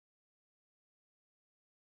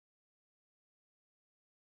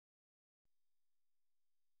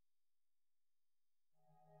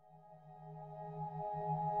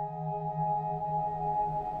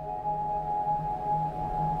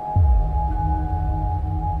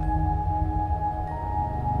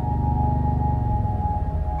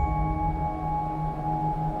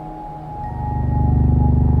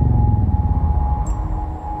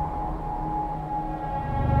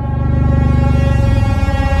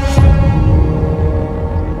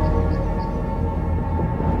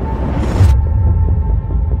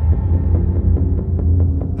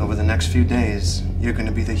You're going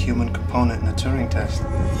to be the human component in the Turing test.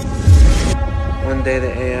 One day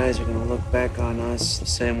the AIs are going to look back on us the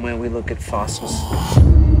same way we look at fossils.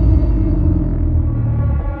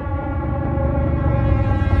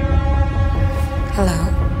 Hello.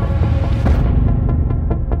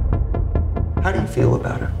 How do you feel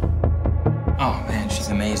about her? Oh man, she's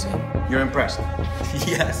amazing. You're impressed?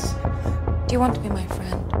 Yes. Do you want to be my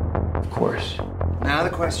friend? Of course. Now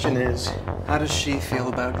the question is, how does she feel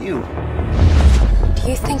about you? Do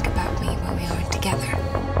you think about me when we aren't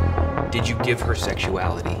together? Did you give her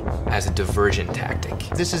sexuality as a diversion tactic?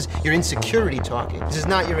 This is your insecurity talking. This is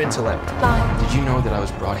not your intellect. Did you know that I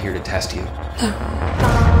was brought here to test you?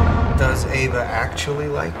 Does Ava actually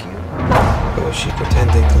like you? Or was she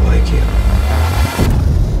pretending to like you?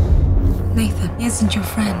 Nathan, he isn't your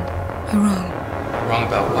friend. You're wrong. Wrong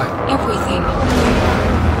about what? Everything.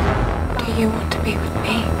 Do you want to be with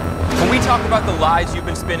me? Can we talk about the lies you've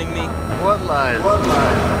been spinning me? What lies? What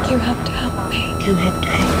lies? You have to help me. You have to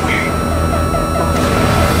help me.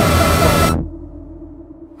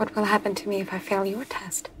 What will happen to me if I fail your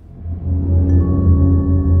test?